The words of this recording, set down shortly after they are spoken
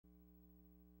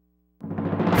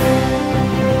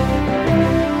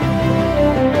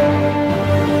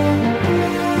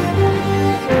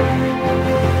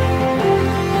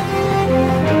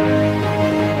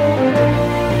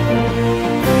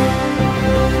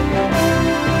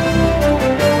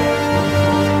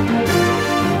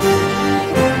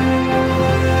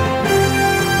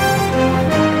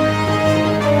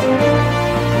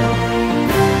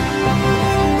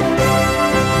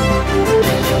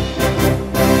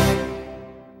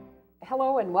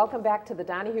Hello and welcome back to the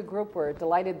Donohue Group. We're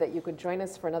delighted that you could join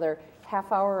us for another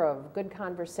half hour of good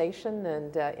conversation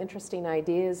and interesting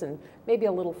ideas and maybe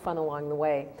a little fun along the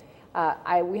way.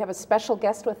 We have a special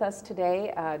guest with us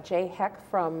today, Jay Heck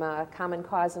from Common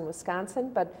Cause in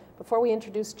Wisconsin. But before we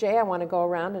introduce Jay, I want to go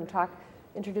around and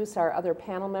introduce our other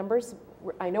panel members.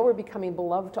 I know we're becoming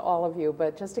beloved to all of you,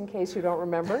 but just in case you don't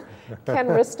remember, Ken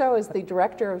Risto is the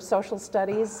Director of Social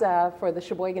Studies for the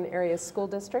Sheboygan Area School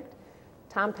District.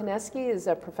 Tom Pineski is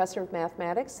a professor of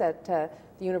mathematics at the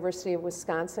University of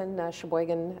Wisconsin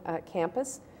Sheboygan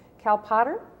campus. Cal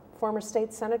Potter, former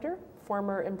state senator,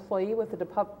 former employee with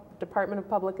the Department of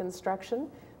Public Instruction.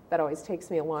 That always takes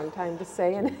me a long time to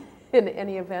say in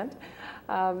any event.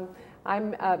 I'm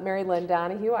Mary Lynn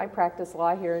Donohue. I practice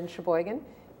law here in Sheboygan.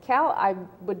 Cal, I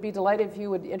would be delighted if you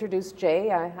would introduce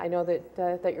Jay. I know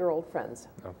that you're old friends.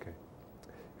 Okay.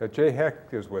 Jay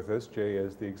Heck is with us. Jay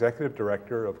is the Executive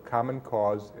Director of Common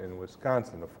Cause in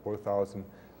Wisconsin, a 4,000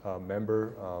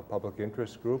 member public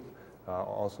interest group,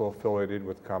 also affiliated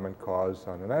with Common Cause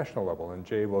on a national level. And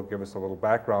Jay will give us a little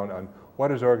background on what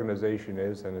his organization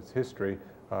is and its history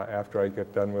after I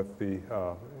get done with the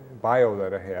bio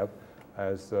that I have.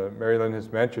 As Mary Lynn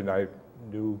has mentioned, I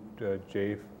knew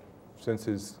Jay since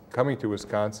his coming to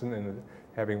Wisconsin and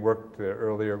having worked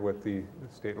earlier with the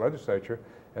state legislature.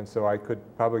 And so I could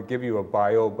probably give you a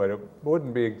bio, but it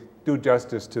wouldn't do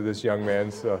justice to this young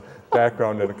man's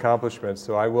background and accomplishments.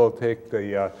 So I will take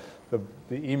the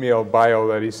email bio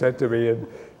that he sent to me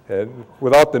and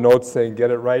without the notes saying,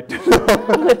 get it right.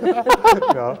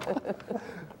 No.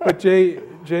 But Jay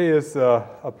is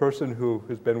a person who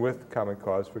has been with Common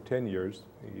Cause for 10 years.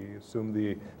 He assumed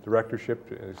the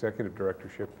executive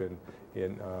directorship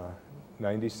in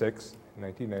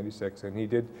 1996, and he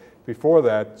did, before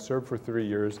that, served for 3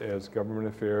 years as government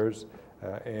affairs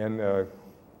and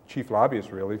chief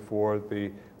lobbyist, really, for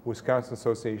the Wisconsin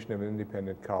Association of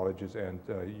Independent Colleges and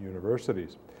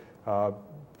Universities.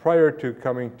 Prior to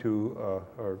coming to,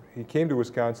 he came to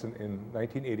Wisconsin in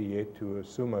 1988 to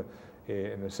assume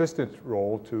an assistant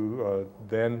role to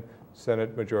then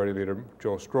Senate Majority Leader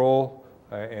Joe Stroll,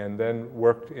 and then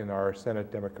worked in our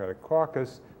Senate Democratic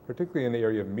Caucus, particularly in the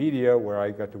area of media, where I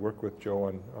got to work with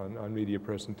Joe on media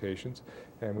presentations.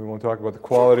 And we won't talk about the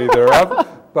quality thereof,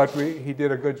 but he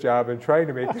did a good job in trying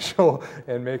to make the show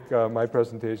and make my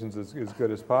presentations as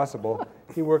good as possible.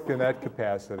 He worked in that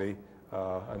capacity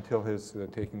until his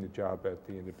taking the job at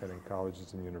the independent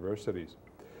colleges and universities.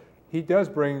 He does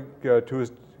bring to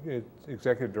his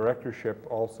executive directorship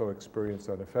also experience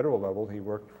on a federal level. He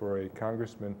worked for a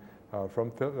congressman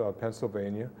from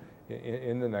Pennsylvania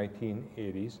in the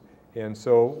 1980s. And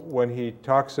so when he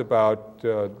talks about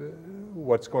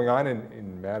what's going on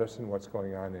in Madison, what's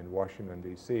going on in Washington,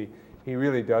 D.C., he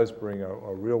really does bring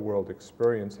a real-world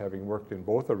experience, having worked in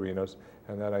both arenas,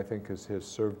 and that I think has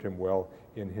served him well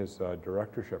in his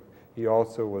directorship. He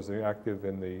also was active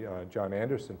in the John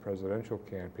Anderson presidential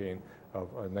campaign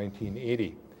of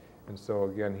 1980. And so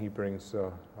again, he brings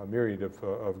a myriad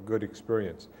of good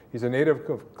experience. He's a native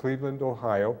of Cleveland,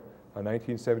 Ohio, a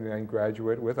 1979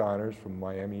 graduate with honors from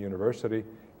Miami University.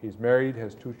 He's married,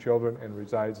 has 2 children, and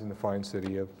resides in the fine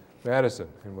city of Madison.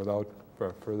 And without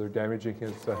further damaging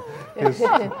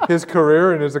his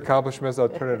career and his accomplishments, I'll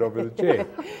turn it over to Jay.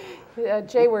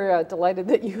 Jay, we're delighted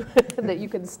that you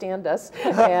can stand us,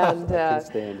 and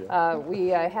we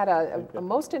had a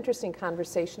most interesting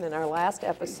conversation in our last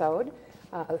episode.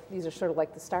 These are sort of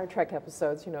like the Star Trek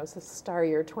episodes, you know, it's a star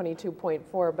year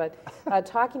 22.4, but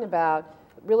talking about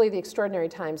really the extraordinary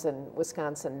times in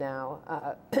Wisconsin now.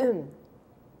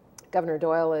 Governor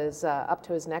Doyle is up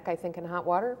to his neck, I think, in hot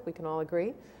water. We can all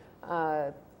agree.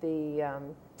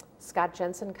 Scott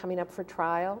Jensen coming up for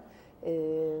trial.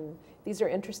 These are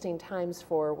interesting times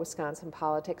for Wisconsin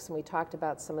politics, and we talked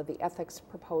about some of the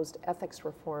proposed ethics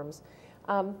reforms.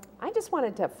 I just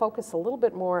wanted to focus a little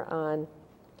bit more on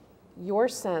your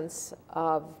sense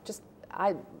of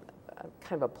I'm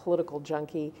kind of a political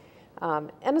junkie,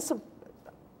 and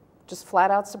just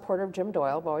flat-out supporter of Jim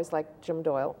Doyle. I've always liked Jim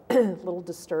Doyle. A little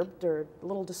disturbed or a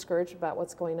little discouraged about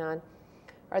what's going on.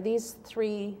 Are these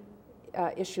 3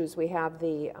 issues? We have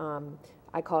the,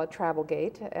 I call it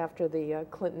Travelgate, after the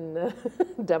Clinton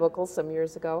debacle some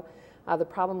years ago. The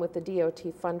problem with the DOT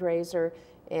fundraiser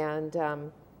and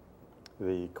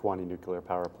the Kewanee nuclear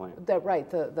power plant. Right,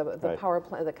 the power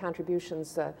plant, the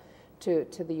contributions to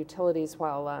the utilities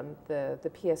while the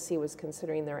PSC was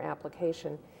considering their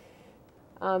application.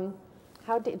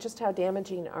 How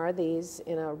damaging are these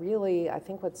in a really, I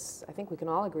think we can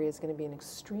all agree is going to be an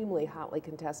extremely hotly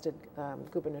contested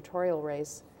gubernatorial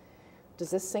race.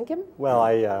 Does this sink him?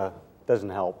 Well, doesn't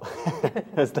help,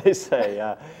 as they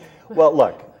say. Well,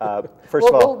 look, first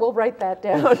of all, we'll write that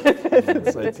down.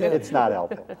 it's not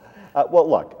helpful. Well,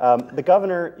 look, the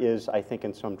governor is, I think,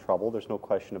 in some trouble. There's no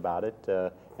question about it,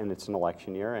 and it's an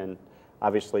election year, and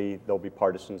obviously there'll be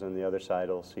partisans on the other side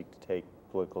who'll seek to take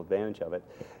political advantage of it.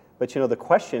 But the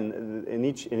question in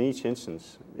each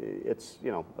instance, it's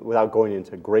without going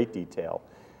into great detail.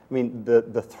 I mean,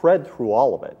 the thread through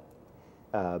all of it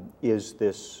is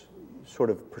this sort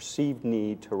of perceived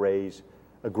need to raise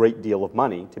a great deal of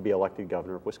money to be elected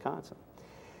governor of Wisconsin.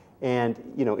 And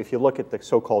if you look at the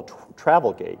so-called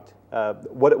travel gate,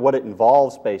 what it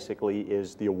involves basically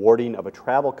is the awarding of a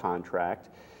travel contract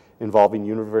involving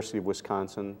University of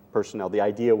Wisconsin personnel. The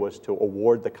idea was to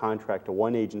award the contract to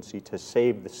one agency to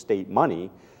save the state money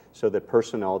so that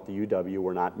personnel at the UW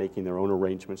were not making their own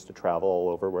arrangements to travel all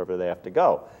over wherever they have to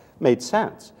go. Made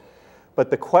sense.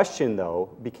 But the question,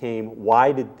 though, became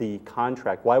why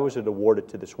was it awarded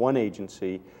to this one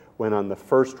agency when on the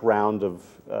first round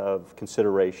of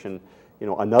consideration,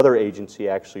 another agency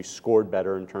actually scored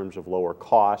better in terms of lower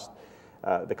cost?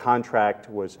 The contract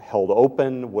was held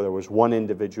open, where there was one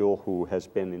individual who has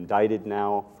been indicted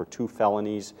now for 2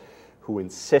 felonies who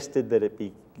insisted that it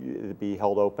be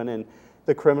held open, and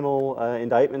the criminal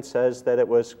indictment says that it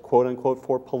was, quote unquote,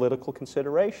 for political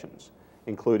considerations,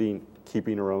 including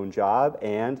keeping her own job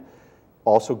and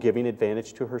also giving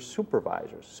advantage to her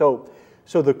supervisors.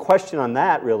 So the question on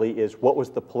that really is, what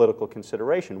was the political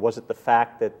consideration? Was it the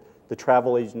fact that the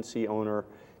travel agency owner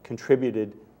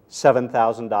contributed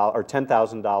 $7,000 or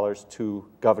 $10,000 to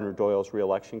Governor Doyle's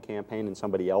reelection campaign and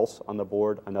somebody else on the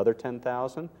board another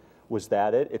 $10,000? Was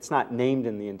that it? It's not named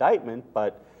in the indictment,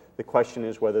 but the question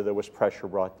is whether there was pressure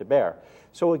brought to bear.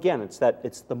 So again, it's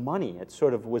the money. It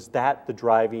sort of was that the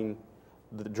driving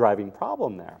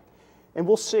problem there. And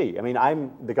we'll see. I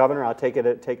mean, the governor, I'll take him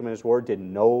at his word,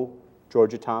 didn't know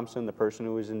Georgia Thompson, the person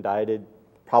who was indicted,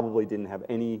 probably didn't have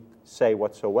any say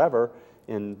whatsoever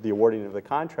in the awarding of the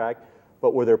contract.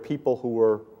 But were there people who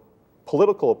were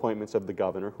political appointments of the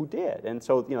governor who did? And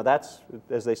so, that's,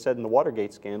 as they said in the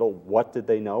Watergate scandal, what did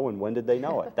they know and when did they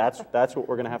know it? That's what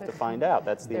we're going to have to find out.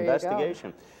 That's the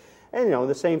investigation. And,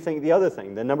 the same thing, the other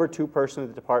thing, the number 2 person at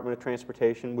the Department of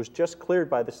Transportation was just cleared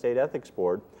by the State Ethics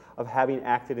Board of having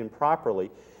acted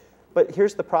improperly. But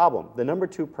here's the problem. The number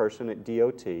 2 person at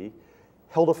DOT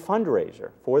held a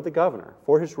fundraiser for the governor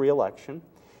for his reelection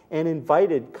and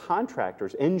invited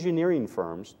contractors, engineering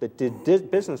firms that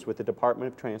did business with the Department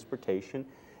of Transportation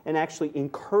and actually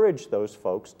encouraged those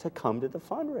folks to come to the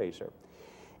fundraiser.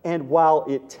 And while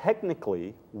it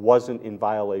technically wasn't in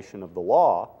violation of the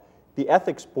law, the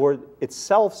Ethics Board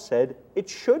itself said it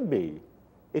should be.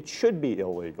 It should be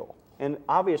illegal. And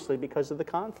obviously because of the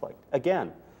conflict.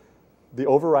 Again, the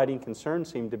overriding concern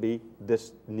seemed to be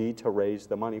this need to raise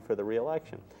the money for the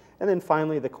reelection. And then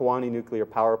finally, the Kewanee Nuclear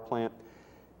Power Plant.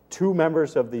 2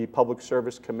 members of the Public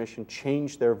Service Commission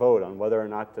changed their vote on whether or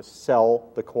not to sell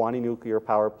the Kewanee Nuclear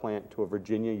Power Plant to a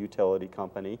Virginia utility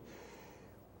company.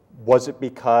 Was it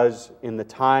because in the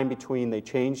time between they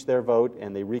changed their vote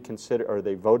and they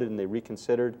voted and they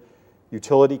reconsidered,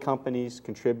 utility companies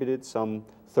contributed some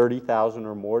 $30,000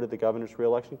 or more to the governor's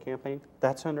reelection campaign?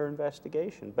 That's under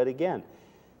investigation. But again,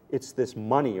 it's this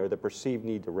money or the perceived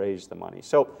need to raise the money.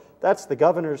 So that's the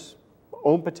governor's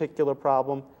own particular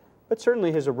problem. But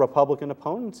certainly his Republican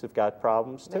opponents have got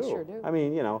problems too. They sure do. I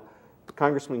mean,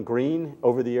 Congressman Green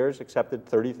over the years accepted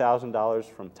 $30,000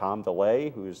 from Tom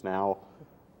DeLay, who's now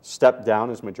stepped down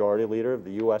as majority leader of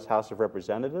the U.S. House of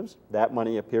Representatives. That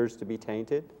money appears to be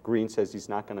tainted. Green says he's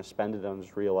not going to spend it on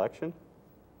his reelection.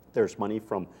 There's money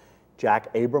from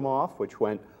Jack Abramoff, which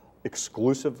went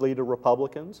exclusively to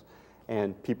Republicans,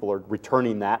 and people are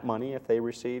returning that money if they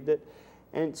received it.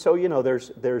 And so,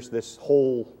 there's this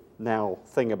whole now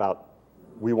thing about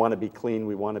we want to be clean,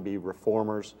 we want to be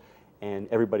reformers, and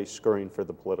everybody's scurrying for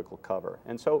the political cover.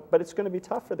 And so, but it's going to be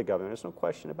tough for the governor, there's no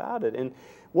question about it. And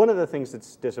one of the things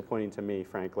that's disappointing to me,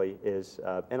 frankly, is,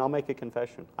 and I'll make a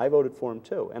confession, I voted for him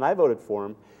too. And I voted for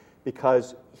him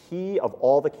because he, of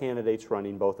all the candidates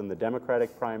running both in the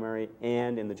Democratic primary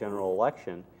and in the general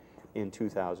election in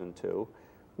 2002,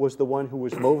 was the one who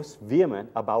was most vehement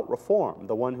about reform,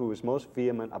 the one who was most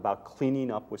vehement about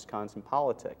cleaning up Wisconsin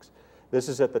politics. This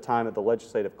is at the time of the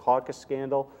legislative caucus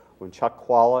scandal, when Chuck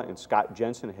Chvala and Scott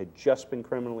Jensen had just been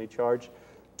criminally charged.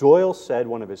 Doyle said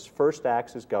one of his first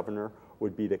acts as governor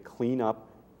would be to clean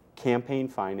up campaign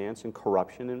finance and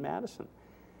corruption in Madison.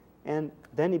 And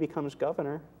then he becomes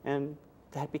governor, and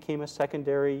that became a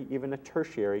secondary, even a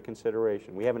tertiary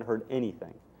consideration. We haven't heard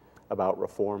anything about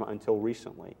reform until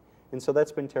recently. And so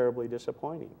that's been terribly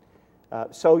disappointing.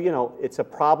 So, it's a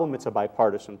problem, it's a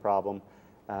bipartisan problem.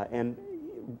 And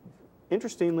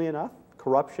interestingly enough,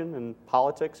 corruption and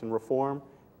politics and reform,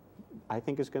 I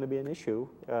think, is going to be an issue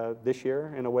this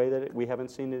year in a way that we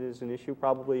haven't seen it as an issue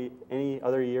probably any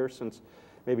other year since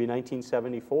maybe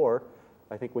 1974.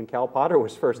 I think when Cal Potter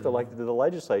was first elected to the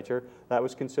legislature, that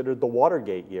was considered the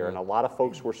Watergate year, and a lot of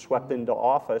folks were swept into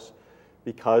office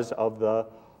because of the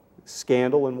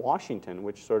scandal in Washington,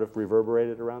 which sort of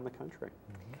reverberated around the country.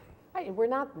 We're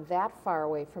not that far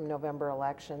away from November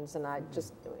elections, and I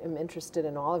just am interested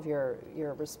in all of your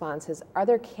responses. Are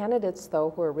there candidates, though,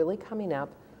 who are really coming up,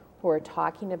 who are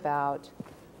talking about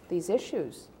these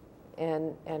issues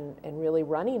and really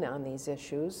running on these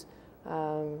issues?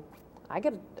 I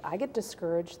get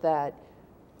discouraged that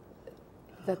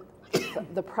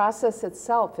the process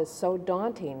itself is so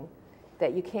daunting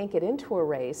that you can't get into a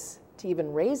race to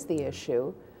even raise the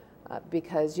issue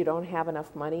because you don't have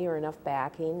enough money or enough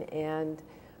backing. And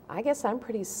I guess I'm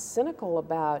pretty cynical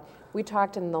about, we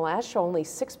talked in the last show, only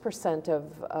 6%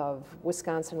 of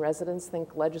Wisconsin residents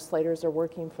think legislators are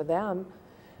working for them.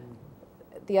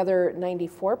 The other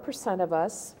 94% of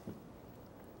us,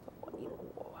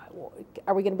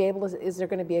 are we going to be able to, is there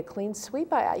going to be a clean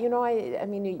sweep? I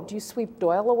mean, do you sweep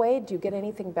Doyle away? Do you get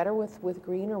anything better with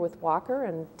Green or with Walker?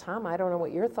 And Tom, I don't know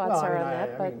what your thoughts are on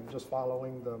that. I mean, just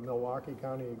following the Milwaukee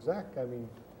County exec, I mean,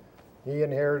 he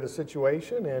inherited a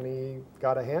situation and he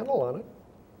got a handle on it.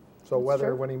 So That's whether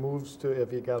true. when he moves to, if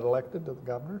he got elected to the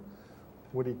governor,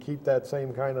 would he keep that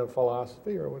same kind of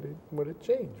philosophy or would it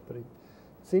change? But he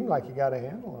seemed like he got a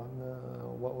handle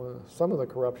on what was some of the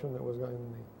corruption that was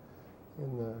going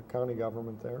in the county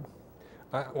government there.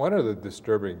 One of the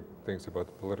disturbing things about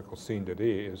the political scene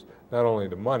today is not only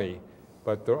the money,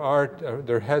 but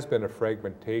there has been a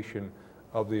fragmentation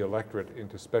of the electorate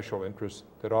into special interests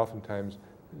that oftentimes,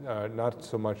 not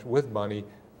so much with money,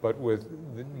 but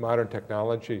with the modern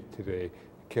technology today,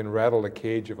 can rattle the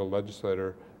cage of a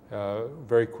legislator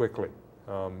very quickly,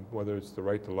 whether it's the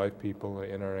right to life people, the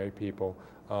NRA people.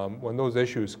 When those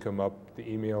issues come up, the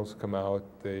emails come out,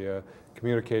 the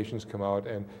communications come out,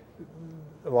 and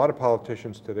a lot of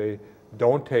politicians today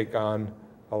don't take on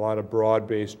a lot of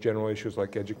broad-based general issues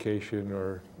like education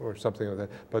or something like that,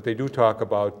 but they do talk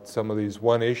about some of these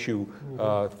one-issue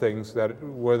things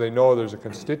where they know there's a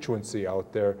constituency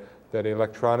out there that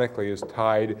electronically is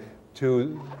tied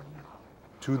to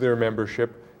their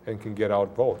membership and can get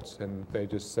out votes. And they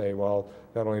just say, well,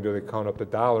 not only do they count up the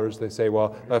dollars, they say,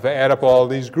 well, if I add up all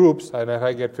these groups and if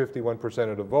I get 51%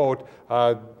 of the vote,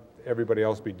 everybody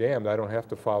else be damned. I don't have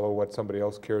to follow what somebody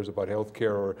else cares about health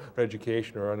care or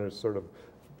education or other sort of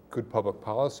good public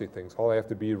policy things. All I have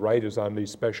to be right is on these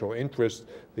special interests,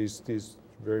 these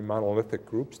very monolithic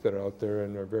groups that are out there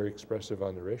and are very expressive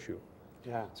on their issue.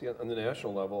 Yeah. See, on the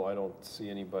national level, I don't see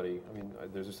anybody, I mean,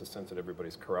 there's just a sense that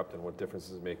everybody's corrupt and what difference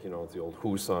does it make, you know, it's the old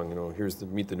Who song, you know, here's the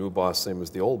meet the new boss, same as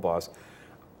the old boss.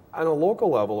 On a local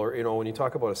level, or, you know, when you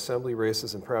talk about assembly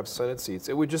races and perhaps Senate seats,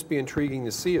 it would just be intriguing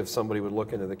to see if somebody would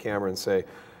look into the camera and say,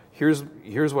 here's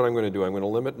what I'm going to do. I'm going to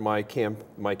limit my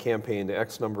campaign to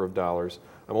X number of dollars.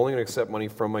 I'm only going to accept money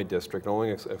from my district. I'm only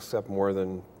going to accept more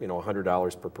than, you know,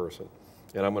 $100 per person.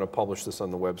 And I'm going to publish this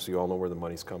on the web so you all know where the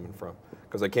money's coming from.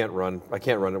 Because I can't run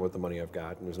it with the money I've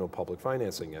got, and there's no public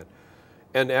financing yet.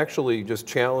 And actually just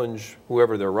challenge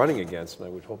whoever they're running against, and I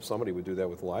would hope somebody would do that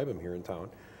with Libam here in town,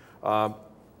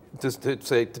 just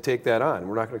to take that on.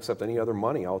 We're not going to accept any other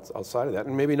money outside of that,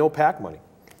 and maybe no PAC money,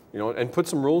 you know, and put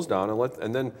some rules down,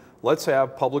 and then let's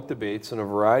have public debates in a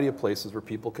variety of places where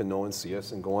people can know and see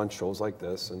us, and go on shows like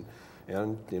this, and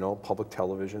you know, public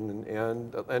television,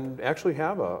 and actually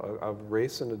have a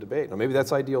race and a debate. Now maybe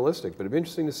that's idealistic, but it'd be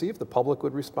interesting to see if the public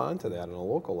would respond to that on a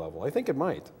local level. I think it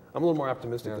might. I'm a little more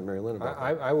optimistic than Mary Lynn about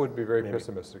that. I would be very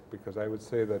pessimistic, because I would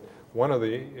say that one of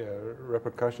the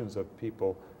repercussions of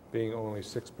people being only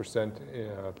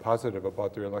 6% positive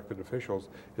about their elected officials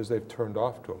is they've turned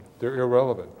off to them. They're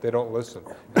irrelevant. They don't listen.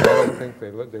 And I don't think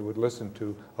they would listen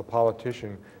to a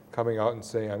politician coming out and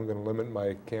saying, I'm going to limit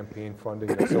my campaign funding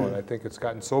and so on. I think it's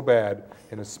gotten so bad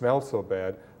and it smells so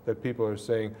bad that people are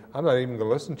saying, I'm not even going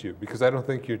to listen to you because I don't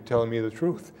think you're telling me the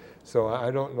truth. So I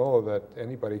don't know that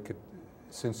anybody could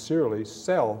sincerely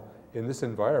sell in this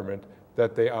environment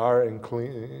that they are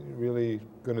really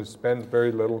going to spend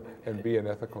very little and be an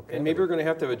ethical candidate. And maybe we're going to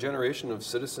have a generation of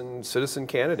citizen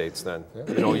candidates then.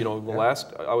 Yeah. You know, the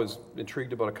last, I was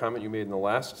intrigued about a comment you made in the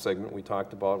last segment we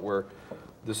talked about, where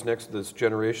this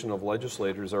generation of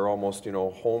legislators are almost, you know,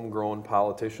 homegrown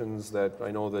politicians that I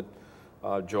know that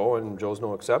Joe, and Joe's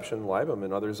no exception, Libam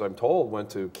and others I'm told went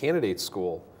to candidate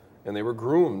school, and they were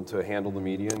groomed to handle the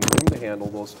media and groomed to handle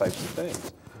those types of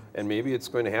things. And maybe it's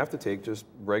going to have to take just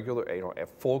regular, you know,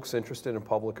 folks interested in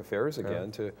public affairs again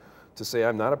to to say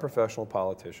I'm not a professional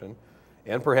politician,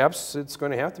 and perhaps it's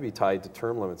going to have to be tied to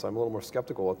term limits. I'm a little more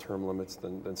skeptical of term limits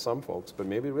than some folks, but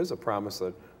maybe it is a promise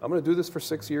that I'm going to do this for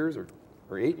 6 years or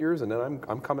 8 years, and then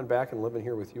I'm coming back and living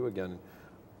here with you again.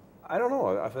 I don't know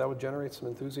if that would generate some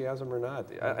enthusiasm or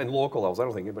not. And local levels, I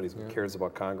don't think anybody cares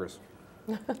about Congress.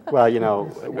 Well, you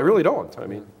know, I really don't. I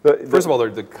mean, first of all,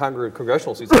 the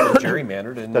congressional seats are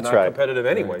gerrymandered and That's not right. competitive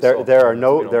anyway.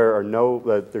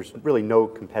 There's really no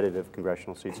competitive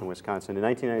congressional seats in Wisconsin. In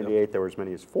 1998, there were as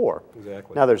many as 4.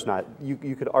 Exactly. Now there's not.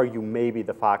 You could argue maybe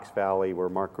the Fox Valley, where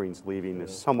Mark Green's leaving,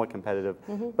 is somewhat competitive,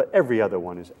 but every other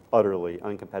one is utterly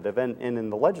uncompetitive. And in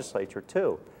the legislature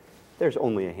too, there's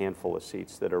only a handful of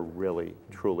seats that are really,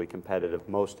 truly competitive.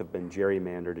 Most have been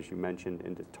gerrymandered, as you mentioned,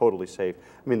 into totally safe.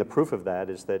 I mean, the proof of that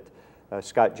is that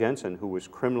Scott Jensen, who was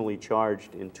criminally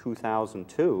charged in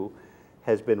 2002,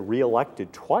 has been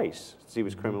reelected twice since he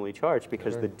was criminally charged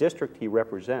because the district he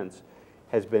represents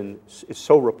is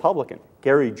so Republican.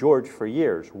 Gary George, for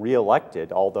years,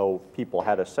 reelected, although people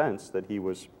had a sense that he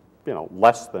was,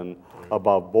 less than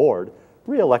above board,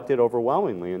 reelected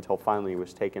overwhelmingly until finally he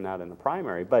was taken out in the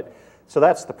primary. But so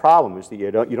that's the problem, is that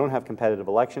you don't have competitive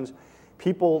elections.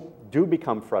 People do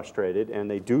become frustrated,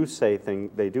 and they do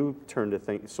turn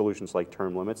to solutions like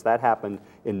term limits. That happened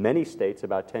in many states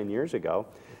about 10 years ago,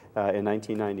 in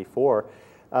 1994.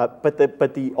 But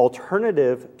the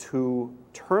alternative to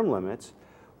term limits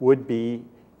would be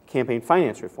campaign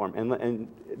finance reform, and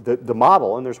the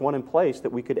model, and there's one in place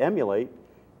that we could emulate,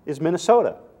 is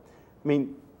Minnesota. I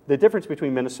mean, the difference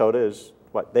between Minnesota is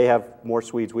what? They have more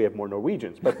Swedes, we have more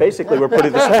Norwegians. But basically, we're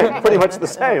pretty much the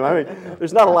same. I mean,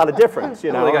 there's not a lot of difference,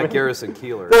 Well, they got Garrison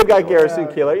Keillor. They've got Garrison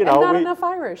Keillor, And not enough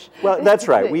Irish. Well, that's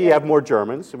right. We have more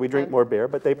Germans. We drink more beer,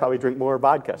 but they probably drink more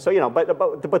vodka. So, but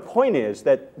the point is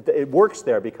that it works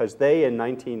there because they, in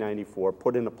 1994,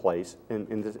 put into place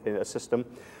in a system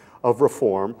of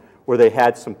reform where they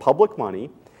had some public money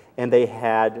and they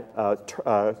had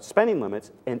spending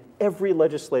limits, and every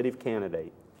legislative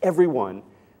candidate, everyone,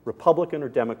 Republican or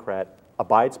Democrat,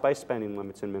 abides by spending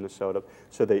limits in Minnesota.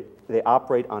 So they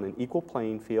operate on an equal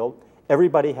playing field.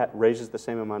 Everybody raises the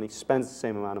same amount of money, spends the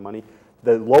same amount of money.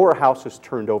 The lower house has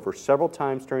turned over several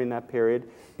times during that period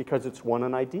because it's won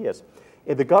on ideas.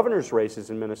 In the governor's races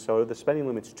in Minnesota, the spending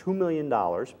limit's $2 million.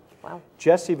 Wow.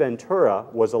 Jesse Ventura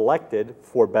was elected,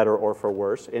 for better or for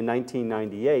worse, in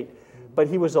 1998, but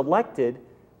he was elected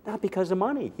not because of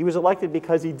money. He was elected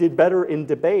because he did better in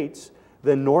debates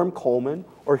than Norm Coleman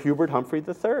or Hubert Humphrey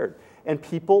III. And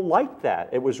people liked that.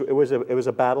 It was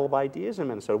a battle of ideas in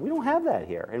Minnesota. We don't have that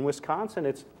here. In Wisconsin,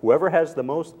 it's whoever has the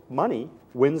most money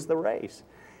wins the race.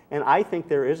 And I think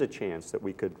there is a chance that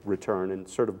we could return and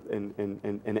sort of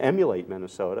and emulate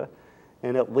Minnesota.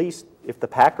 And at least if the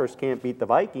Packers can't beat the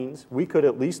Vikings, we could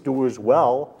at least do as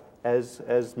well as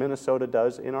Minnesota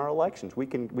does in our elections. We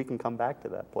can come back to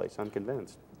that place, I'm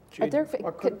convinced.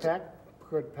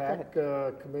 Could PAC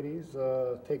committees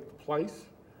take the place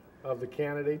of the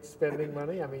candidates spending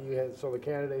money? I mean, the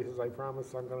candidate says, I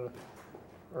promise I'm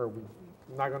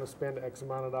not going to spend X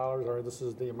amount of dollars, or this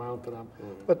is the amount that I'm.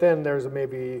 But then there's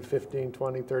maybe 15,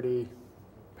 20, 30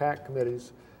 PAC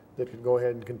committees that could go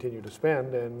ahead and continue to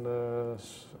spend and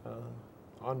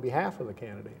on behalf of the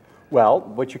candidate. Well,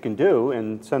 what you can do,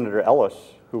 and Senator Ellis,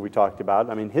 who we talked about,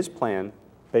 I mean, his plan,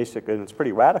 basically, and it's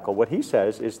pretty radical, what he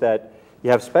says is that you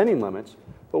have spending limits,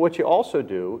 but what you also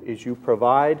do is you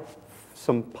provide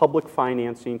some public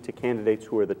financing to candidates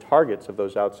who are the targets of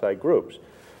those outside groups.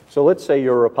 So let's say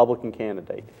you're a Republican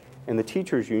candidate, and the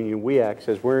teachers union, WEAC,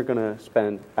 says we're going to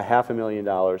spend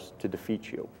 $500,000 to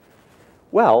defeat you.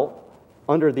 Well,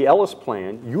 under the Ellis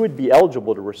plan, you would be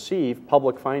eligible to receive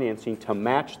public financing to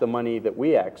match the money that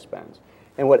WEAC spends.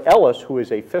 And what Ellis, who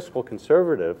is a fiscal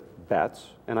conservative, bets,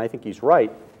 and I think he's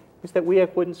right, is that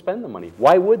WEAC wouldn't spend the money.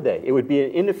 Why would they? It would be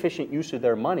an inefficient use of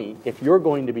their money if you're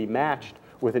going to be matched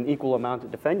with an equal amount to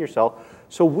defend yourself.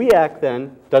 So WEAC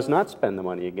then does not spend the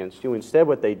money against you. Instead,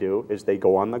 what they do is they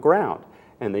go on the ground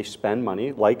and they spend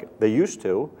money like they used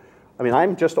to. I mean,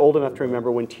 I'm just old enough to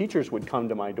remember when teachers would come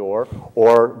to my door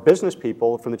or business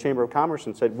people from the Chamber of Commerce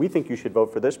and said, we think you should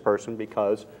vote for this person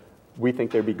because we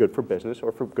think they'd be good for business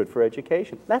or good for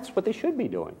education. That's what they should be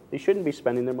doing. They shouldn't be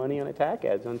spending their money on attack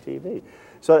ads on TV.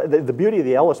 So the beauty of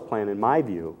the Ellis plan, in my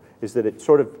view, is that it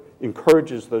sort of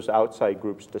encourages those outside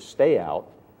groups to stay out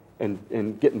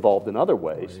and get involved in other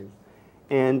ways.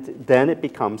 And then it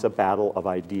becomes a battle of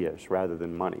ideas rather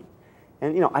than money.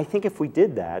 And I think if we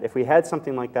did that, if we had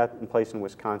something like that in place in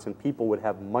Wisconsin, people would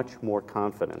have much more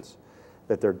confidence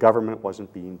that their government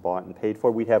wasn't being bought and paid for.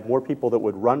 We'd have more people that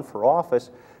would run for office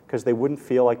because they wouldn't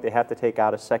feel like they have to take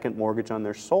out a second mortgage on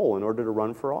their soul in order to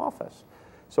run for office.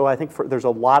 So I think there's a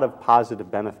lot of positive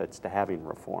benefits to having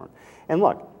reform. And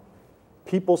look,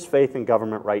 people's faith in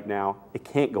government right now, it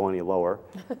can't go any lower.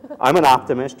 I'm an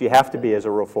optimist. You have to be as a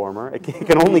reformer. It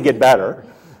can only get better.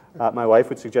 My wife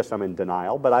would suggest I'm in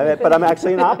denial, but I'm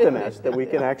actually an optimist that we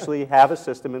can actually have a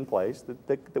system in place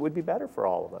that would be better for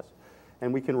all of us.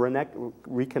 And we can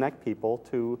reconnect people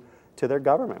to their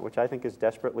government, which I think is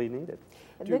desperately needed.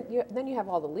 And then you have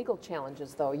all the legal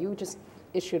challenges, though. You just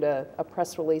issued a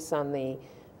press release on the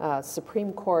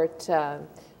Supreme Court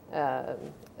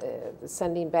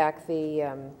sending back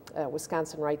the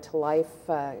Wisconsin Right to Life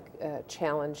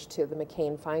challenge to the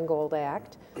McCain-Feingold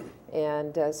Act.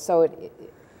 And so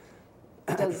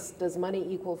does money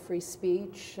equal free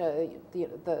speech?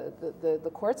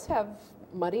 The courts have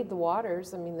muddied the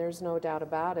waters. I mean, there's no doubt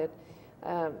about it.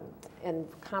 And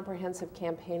comprehensive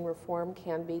campaign reform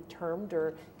can be termed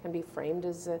or can be framed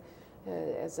as a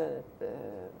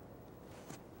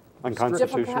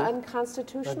unconstitutional.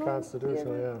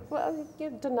 Unconstitutional, yeah. Well,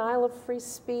 denial of free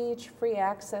speech, free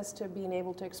access to being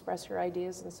able to express your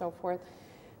ideas and so forth.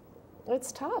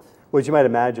 It's tough. Well, as you might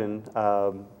imagine,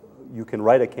 you can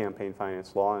write a campaign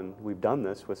finance law, and we've done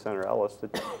this with Senator Ellis,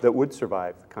 that would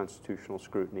survive the constitutional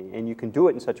scrutiny. And you can do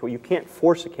it in such a way. You can't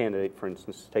force a candidate, for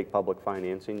instance, to take public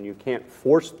financing. You can't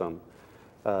force them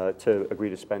to agree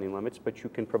to spending limits, but you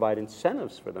can provide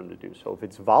incentives for them to do so. If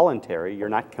it's voluntary, you're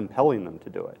not compelling them to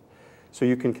do it. So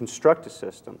you can construct a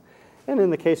system. And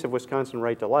in the case of Wisconsin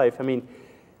Right to Life, I mean,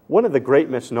 one of the great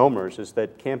misnomers is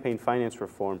that campaign finance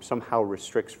reform somehow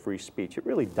restricts free speech. It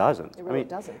really doesn't. It really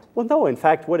doesn't. Well, no. In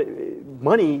fact,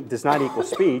 money does not equal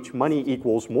speech. Money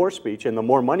equals more speech, and the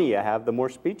more money you have, the more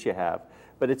speech you have.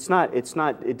 But it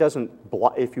doesn't,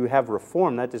 if you have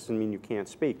reform, that doesn't mean you can't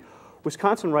speak.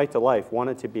 Wisconsin Right to Life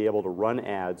wanted to be able to run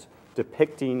ads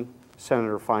depicting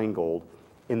Senator Feingold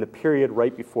in the period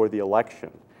right before the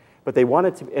election. But they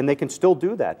wanted to, and they can still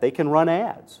do that. They can run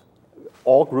ads.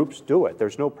 All groups do it.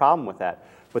 There's no problem with that.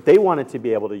 But they wanted to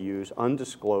be able to use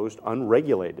undisclosed,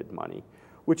 unregulated money,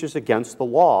 which is against the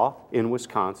law in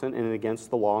Wisconsin and against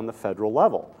the law on the federal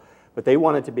level. But they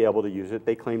wanted to be able to use it.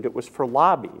 They claimed it was for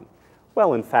lobbying.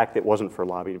 Well, in fact, it wasn't for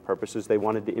lobbying purposes. They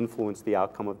wanted to influence the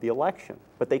outcome of the election.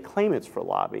 But they claim it's for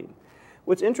lobbying.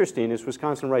 What's interesting is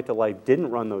Wisconsin Right to Life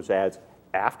didn't run those ads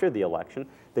after the election.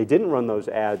 They didn't run those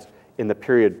ads in the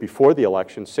period before the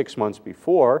election, 6 months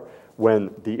before, when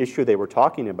the issue they were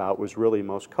talking about was really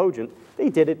most cogent. They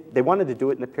did it. They wanted to do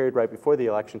it in the period right before the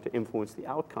election to influence the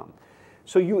outcome.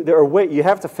 So you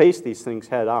have to face these things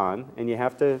head on, and you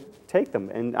have to take them.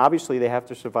 And obviously, they have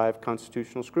to survive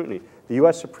constitutional scrutiny. The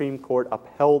U.S. Supreme Court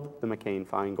upheld the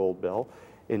McCain-Feingold bill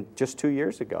just 2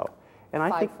 years ago. And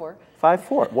I think 5-4.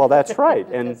 5-4. Well, that's right.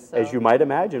 And So. as you might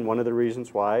imagine, one of the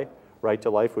reasons why Right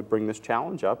to Life would bring this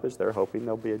challenge up is they're hoping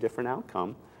there'll be a different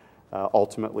outcome,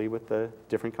 ultimately with the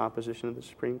different composition of the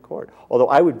Supreme Court. Although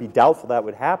I would be doubtful that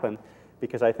would happen,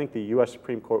 because I think the U.S.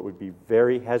 Supreme Court would be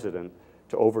very hesitant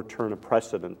to overturn a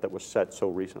precedent that was set so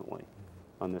recently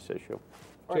on this issue.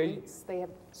 Or at least they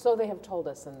have told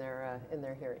us in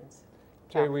their hearings.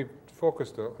 Jay, we've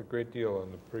focused a great deal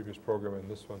on the previous program and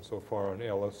this one so far on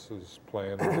Ellis's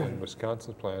plan and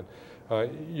Wisconsin's plan.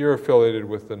 You're affiliated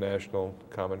with the National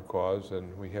Common Cause,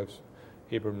 and we have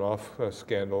Abramoff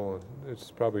scandal. It's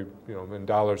probably, in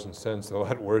dollars and cents, a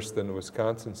lot worse than the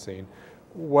Wisconsin scene.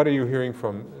 What are you hearing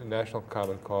from National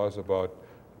Common Cause about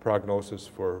prognosis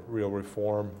for real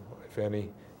reform, if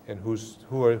any, and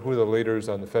who are the leaders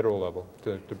on the federal level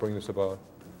to bring this about?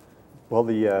 Well,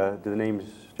 the names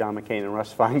John McCain and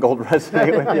Russ Feingold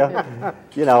resonate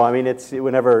with you. I mean, it's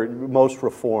whenever most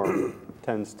reform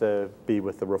tends to be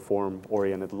with the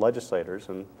reform-oriented legislators,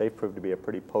 and they've proved to be a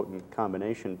pretty potent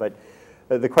combination. But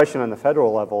the question on the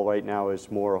federal level right now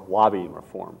is more lobbying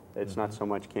reform. It's not so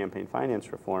much campaign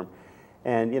finance reform.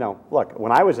 And, look,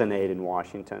 when I was an aide in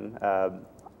Washington,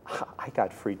 I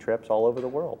got free trips all over the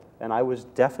world, and I was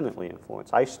definitely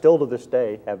influenced. I still, to this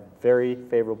day, have very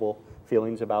favorable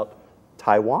feelings about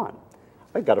Taiwan.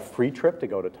 I got a free trip to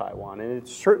go to Taiwan, and it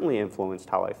certainly influenced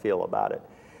how I feel about it.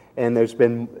 And there's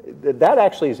been, that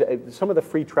actually is, some of the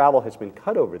free travel has been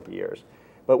cut over the years,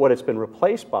 but what it's been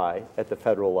replaced by at the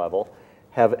federal level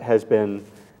has been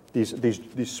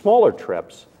these smaller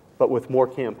trips, but with more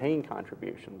campaign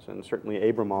contributions. And certainly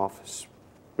Abramoff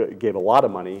gave a lot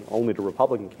of money only to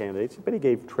Republican candidates, but he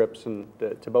gave trips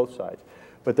to both sides.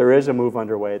 But there is a move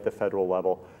underway at the federal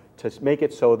level to make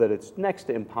it so that it's next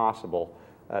to impossible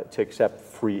to accept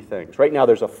free things. Right now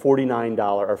there's a $49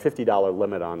 or $50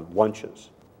 limit on lunches.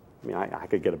 I mean, I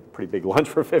could get a pretty big lunch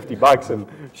for $50 in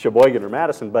Sheboygan or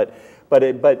Madison, but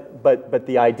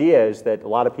the idea is that a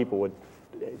lot of people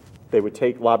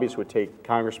lobbyists would take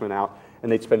congressmen out,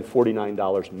 and they'd spend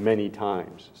 $49 many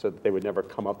times so that they would never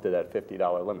come up to that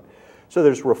 $50 limit. So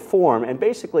there's reform, and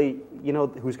basically, you know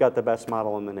who's got the best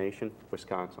model in the nation?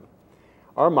 Wisconsin.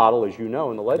 Our model, as you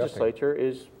know, in the legislature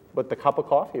is what the cup of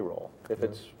coffee rule. If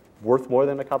it's worth more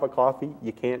than a cup of coffee,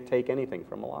 you can't take anything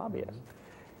from a lobbyist.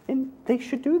 And they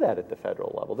should do that at the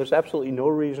federal level. There's absolutely no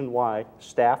reason why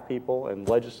staff people and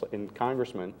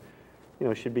congressmen, you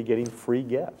know, should be getting free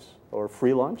gifts or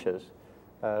free lunches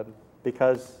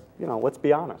because, you know, let's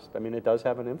be honest. I mean, it does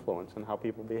have an influence on how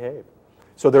people behave.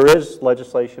 So there is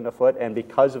legislation afoot, and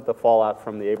because of the fallout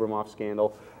from the Abramoff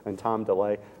scandal and Tom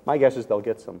DeLay, my guess is they'll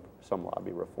get some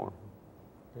lobby reform.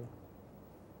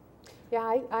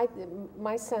 Yeah,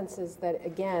 my sense is that,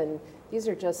 again, these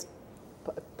are just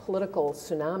political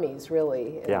tsunamis,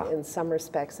 really, in some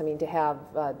respects. I mean, to have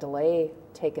DeLay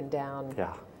taken down,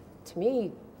 to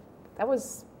me, that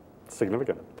was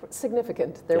significant.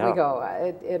 Significant. There we go.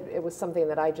 It was something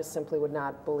that I just simply would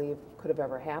not believe could have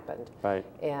ever happened. Right.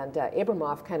 And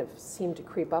Abramoff kind of seemed to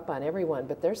creep up on everyone,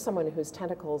 but there's someone whose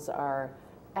tentacles are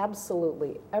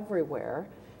absolutely everywhere.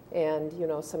 And, you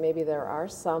know, so maybe there are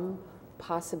some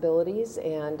possibilities.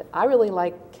 And I really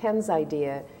like Ken's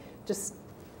idea, just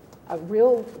a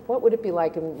real, what would it be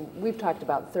like, and we've talked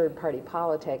about third-party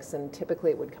politics, and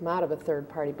typically it would come out of a third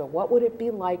party, but what would it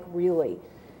be like really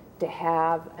to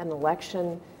have an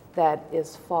election that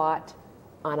is fought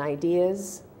on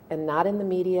ideas and not in the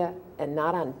media and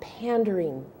not on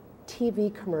pandering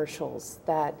TV commercials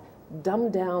that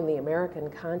dumb down the American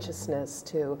consciousness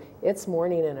to it's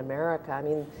morning in America. I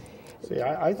mean, see,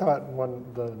 I thought when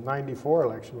the '94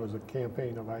 election was a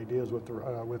campaign of ideas with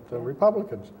the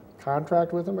Republicans.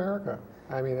 Contract with America.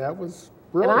 I mean, that was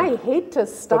brilliant. And I hate to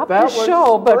stop the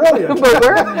show, but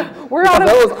we're out of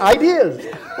those ideas.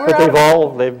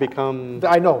 But they've become.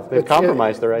 I know they've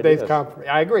compromised their ideas.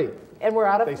 I agree. And we're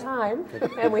out of time,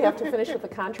 and we have to finish with the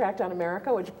contract on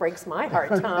America, which breaks my heart,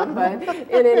 Tom. But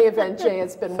in any event, Jay,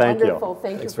 it's been wonderful.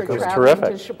 Thank you for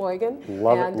traveling to Sheboygan,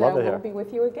 Love it. and Love it we'll here. be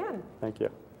with you again. Thank you.